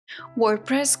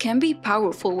WordPress can be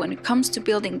powerful when it comes to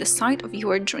building the site of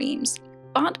your dreams,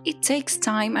 but it takes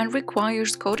time and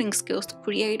requires coding skills to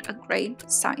create a great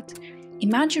site.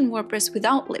 Imagine WordPress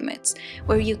without limits,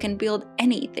 where you can build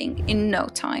anything in no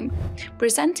time.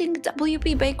 Presenting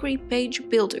WPBakery Page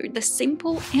Builder, the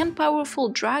simple and powerful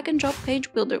drag-and-drop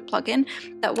page builder plugin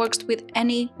that works with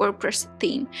any WordPress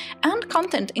theme, and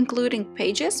content including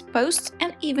pages, posts,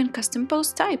 and even custom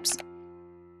post types.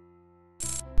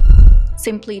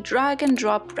 Simply drag and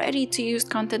drop ready-to-use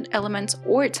content elements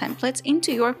or templates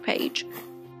into your page.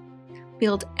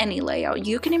 Build any layout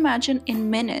you can imagine in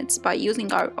minutes by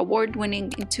using our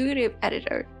award-winning intuitive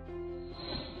editor.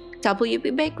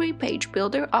 WPBakery Page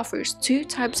Builder offers 2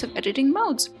 types of editing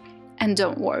modes. And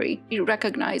don't worry, it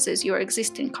recognizes your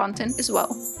existing content as well.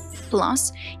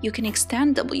 Plus, you can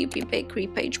extend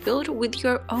WPBakery Page Builder with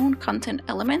your own content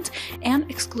element and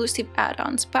exclusive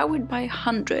add-ons powered by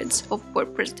hundreds of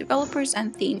WordPress developers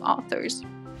and theme authors.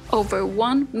 Over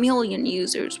 1 million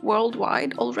users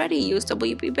worldwide already use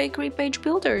WPBakery Page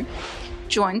Builder.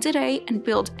 Join today and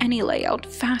build any layout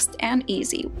fast and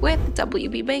easy with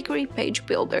WPBakery Page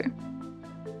Builder.